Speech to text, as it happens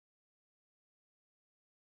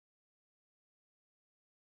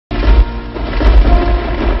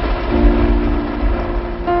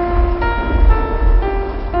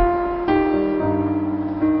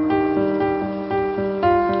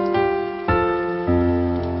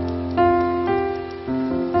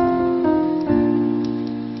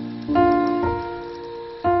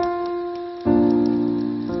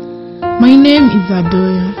name is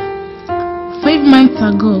Adoyo. 5 months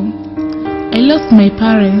ago, I lost my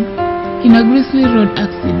parents in a grisly road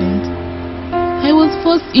accident. I was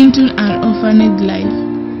forced into an orphanage life.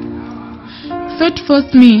 Fate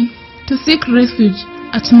forced me to seek refuge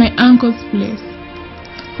at my uncle's place,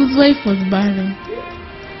 whose wife was barren.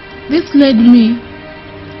 This led me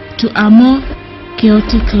to a more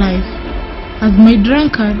chaotic life, as my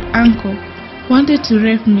drunkard uncle wanted to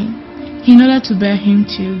rape me in order to bear him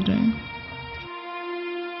children.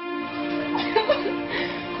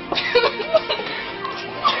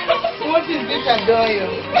 What is this, Adoyo?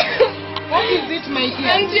 What is it, my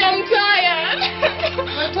dear? Auntie, I'm tired.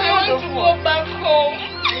 I want to go back home.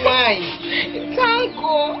 Why?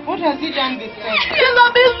 Uncle. What has he done this time? He's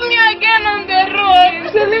abused me again on the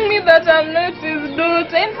road, telling me that I'm not his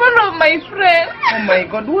daughter in front of my friends. Oh my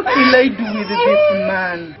God, what will I do with this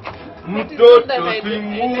man?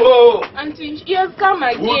 Auntie, he has come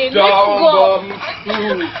again. Let's go.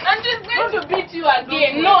 Auntie's going to beat you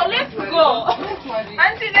again. No, let's go.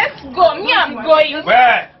 Auntie, let's go. Me, I'm going.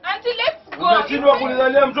 Where? Auntie, let's go.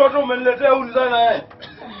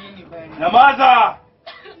 Nyamaza.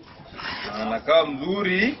 Anakaa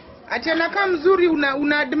mzuri. Ati anakaa mzuri,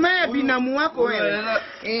 una-admire binamu wako wewe.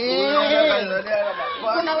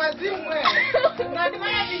 Kuna wazimu wewe.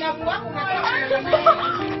 Una-admire binamu wako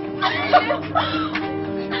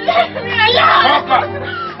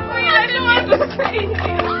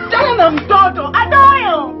Tana na mtoto.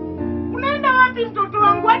 Adoyo! Unaenda wapi mtoto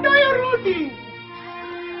wangu? Adoyo, rudi!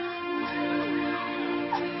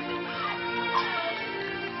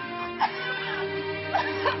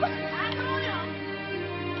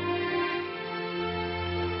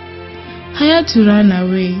 I had to run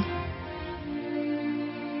away.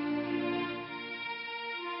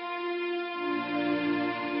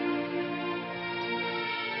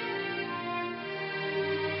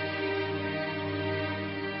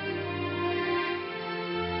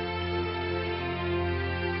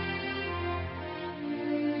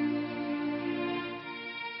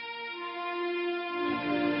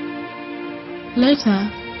 Later,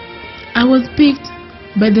 I was picked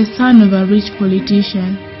by the son of a rich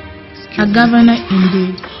politician, a governor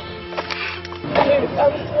indeed.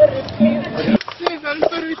 Please, I'm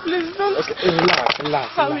sorry. Please don't. Okay,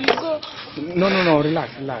 relax. I will go. No, relax.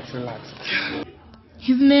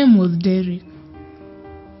 His name was Derek,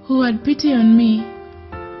 who had pity on me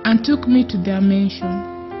and took me to their mansion.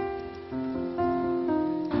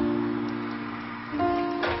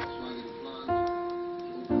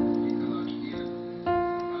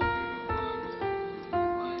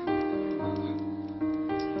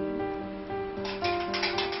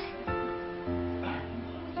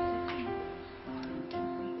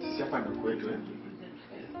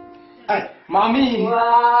 Hey, mommy!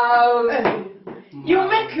 Wow! You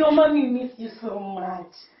make your mommy miss you so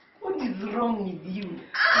much. What is wrong with you?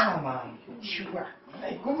 Come on. Sure.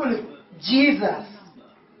 Hey, come on. Jesus!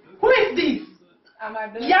 Who is this? I'm a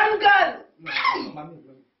daughter. Young girl! Mommy.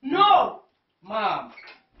 No! Mom.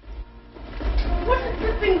 What is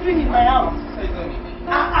this thing doing in my house?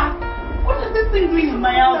 What is this thing doing in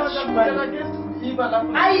my house?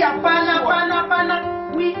 Apana.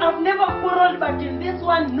 We have never quarreled, but in this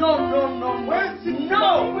one, no. Not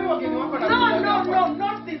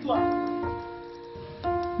this one.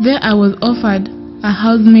 There I was offered a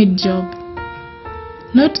housemaid job,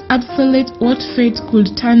 not absolute what fate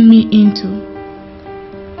could turn me into.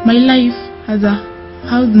 My life as a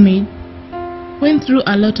housemaid went through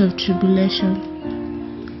a lot of tribulation.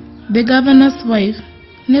 The governor's wife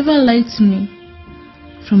never liked me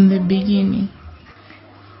from the beginning.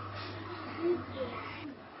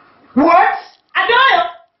 What? Adoyo!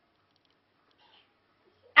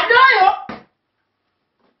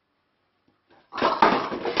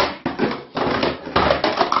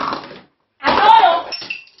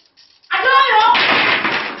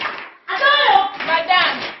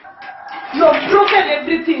 Madam. You have broken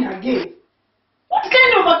everything again. What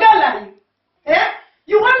kind of a girl are you? Eh?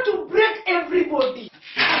 You want to break everybody.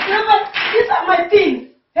 These are my things.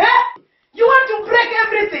 Eh? You want to break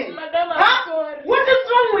everything. Madam, I'm sorry. What is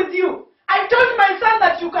wrong with you? I told my son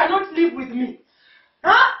that you cannot live with me.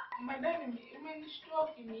 Huh? Madam,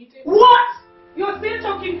 stop immediately. What? You're still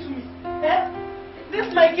talking to me. Eh? This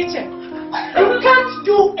is my kitchen. You can't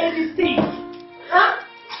do anything. Huh?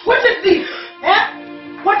 What is this?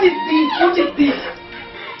 Eh? What is this?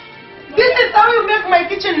 This is how you make my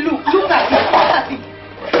kitchen look. Look at it. What are these?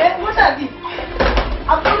 Eh? What are these?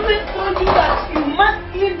 I've always told you that you must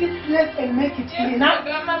clean this place and make it clean. Huh?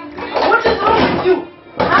 What is wrong with you?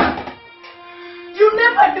 Huh? You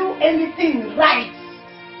never do anything right.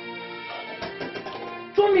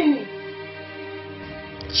 2 minutes.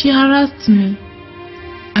 She harassed me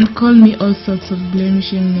and called me all sorts of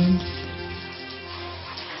blemishing names.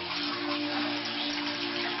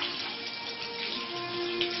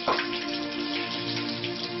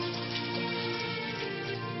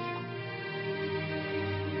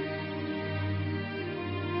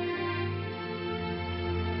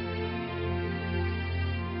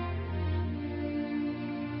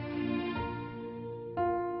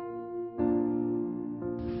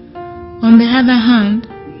 On the other hand,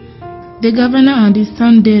 the governor and his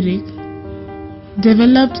son Derek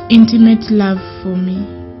developed intimate love for me.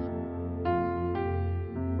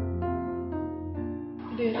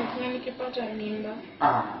 Derek, nikipata mimba.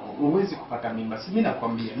 Huwezi kupata mimba. Si mimi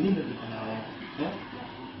nakwambia, mimba iko na wewe.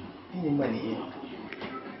 Hii mimba ni yeye.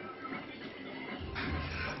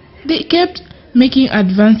 They kept making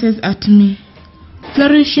advances at me,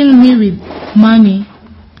 flourishing me with money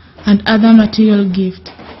and other material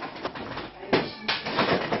gifts.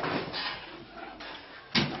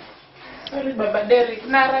 Sorry, Baba Derek.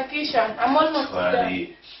 Naharakisha. I'm almost done.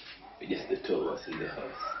 Sorry. Just the two of us in the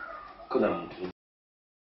house.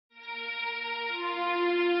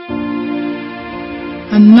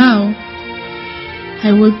 And now,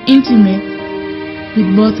 I was intimate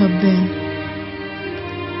with both of them.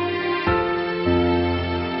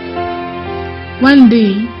 One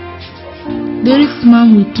day, Derek's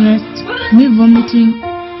mom witnessed me vomiting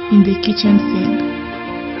in the kitchen sink.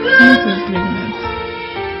 I was pregnant.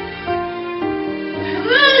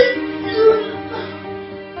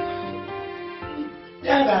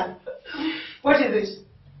 What is it?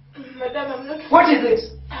 Madam, I'm not. What is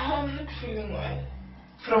it? I'm not feeling well.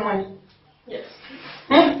 From when? Yes.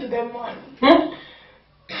 The morning.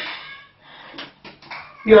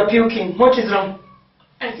 You are puking. What is wrong?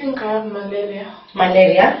 I think I have malaria.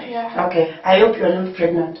 Malaria? Yeah. Okay. I hope you are not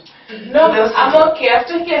pregnant. No, I'm okay. I've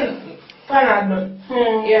taken Panadol.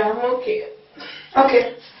 Yeah, I'm okay.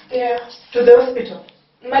 Okay. Yeah. To the hospital.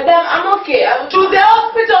 Madam, I'm okay. To the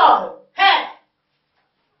hospital! Hey!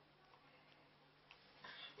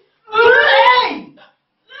 Hey!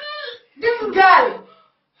 This girl!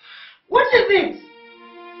 What is it?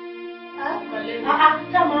 I have malaria.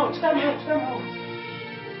 Come out.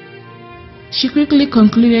 She quickly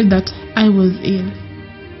concluded that I was ill.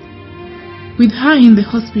 With her in the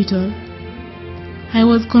hospital, I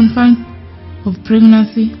was confirmed of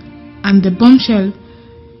pregnancy, and the bombshell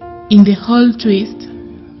in the whole twist,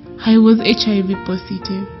 I was HIV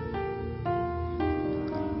positive.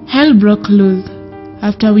 Hell broke loose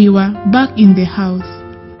after we were back in the house.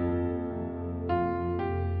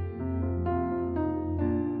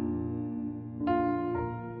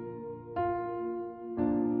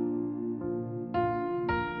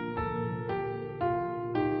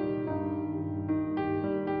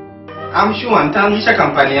 I'm sure nitaanzisha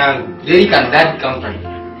kampani yangu. Derek and Dad company.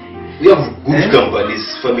 We have good companies,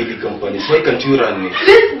 family companies. Why can't you run it?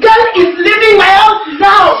 This girl is leaving my house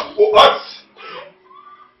now! Oh, what?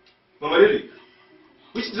 Mama Lily,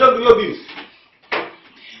 which drug do you abuse?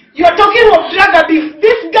 You are talking of drug abuse.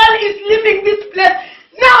 This girl is leaving this place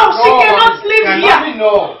now. She cannot live here.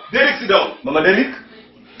 No. Derek, sit down. Mama Derek,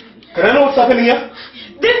 can I know what's happening here?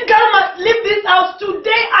 This girl must leave this house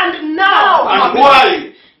today and now. And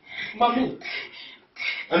why? Mami.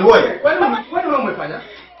 And why? When umefanya?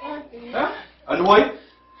 Huh? And why?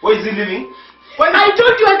 Why is he leaving? I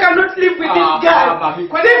told you I cannot live with this girl. Mami.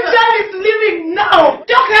 This girl is leaving now.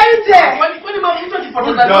 Toka nje. When mami mtu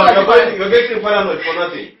Put down. You're getting paranoid for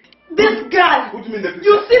nothing. This girl. Put me in the picture.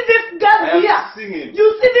 You see this girl I am here. singing. You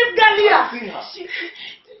see this girl here. I've seen her. She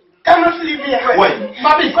cannot live here. Why?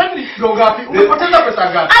 Mami, kwani ndo ngapi? Umepoteza pesa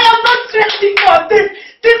ngapi? I am not stressing for this.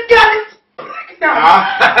 This girl is pregnant.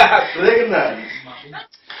 Pregnant.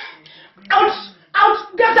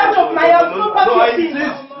 Out, get out of my house. No, I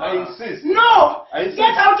insist. No, I insist.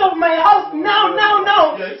 get out of my house now.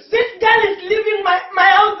 Yes. This girl is leaving my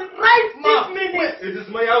house right this minute. It is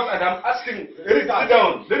my house and I'm asking. Derek, sit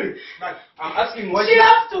down. Derek, I'm asking why. She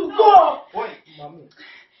has to go. Why? Mommy.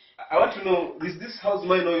 I want to know, is this house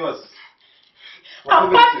mine or yours?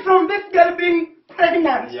 Apart from this girl being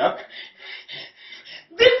pregnant, Yep.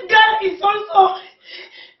 this girl is also...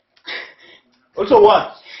 Also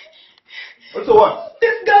what? Also what?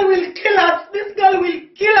 This girl will kill us. This girl will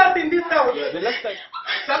kill us in this house. Yeah, the last time.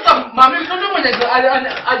 Sasa mami mtoto mwenye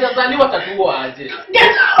hajazaliwa tatuwa aje.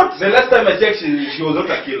 Get out! The last time I checked, she was not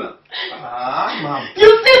a killer. Mom. You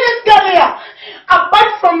see this girl here?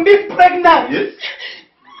 Apart from being pregnant, Yes?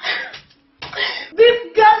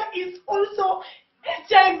 this girl is also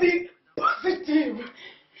HIV positive.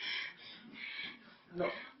 No.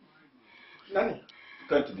 Nani?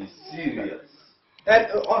 Can't be serious.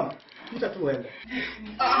 On. Pita tu uende.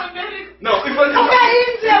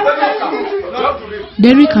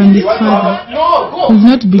 Derek and his father could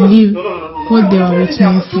not believe what they were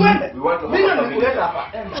witnessing. We want to have a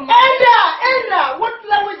family. Enda! What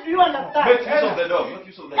language do you understand? Make use of the dog. Make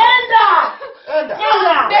use of the dog. Enda!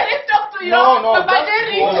 Derek, talk to you. No. Papa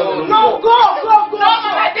Derek. No, go! No,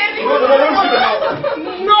 Mama Derek.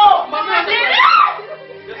 No! Mama Derek.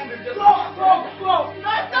 Go! No,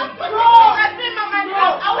 stop putting me Mama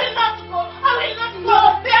Derek. I will not go.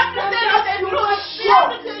 They have to tell us the truth. They have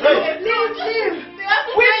to tell us the truth. They have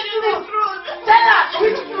to tell you the truth. Tell us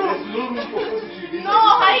which truth? No,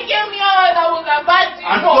 I came here when I was a virgin.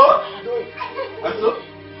 And so?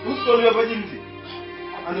 Who stole your virginity?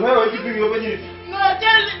 And why were you giving your virginity? No,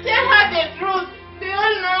 tell her the truth. They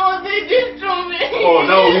all know what they did to me. Oh,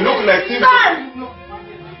 now you look like him.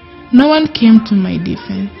 No one came to my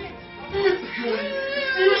defense.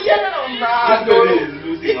 That baby is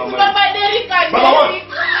losing her mind. Papa Derek and Mama, what? Derek.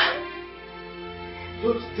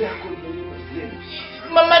 Don't dare call my name as name.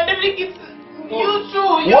 Mama Derek, it's you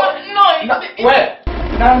too. What? Where?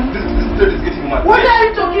 This dude is getting mad. What are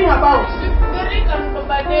you talking about? Derek and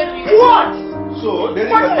Papa Derek. What? So,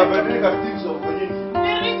 Derek and Papa Derek are thieves of virginity.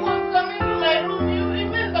 Derek was coming to my room. You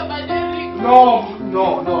even Papa Derek. No.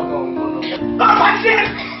 Papa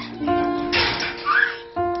Derek!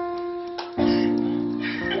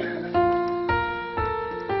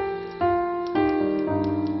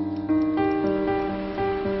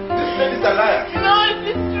 This lady's a liar. No, it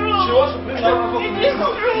is true. She wants to bring her up from It this is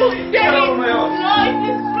house. true. Get out Derek. of my house. No, it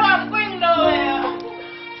is true. I'm going nowhere.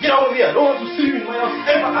 Get out of here. I don't want to see you in my house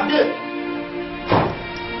ever again.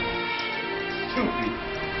 Stupid.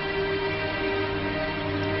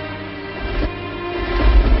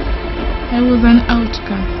 I was an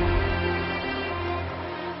outcast.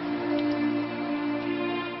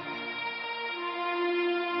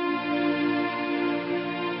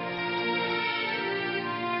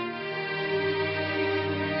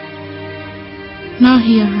 Now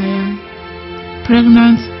here I am,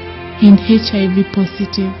 pregnant and HIV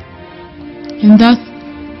positive. And that's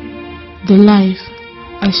the life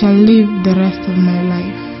I shall live the rest of my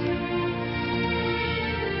life.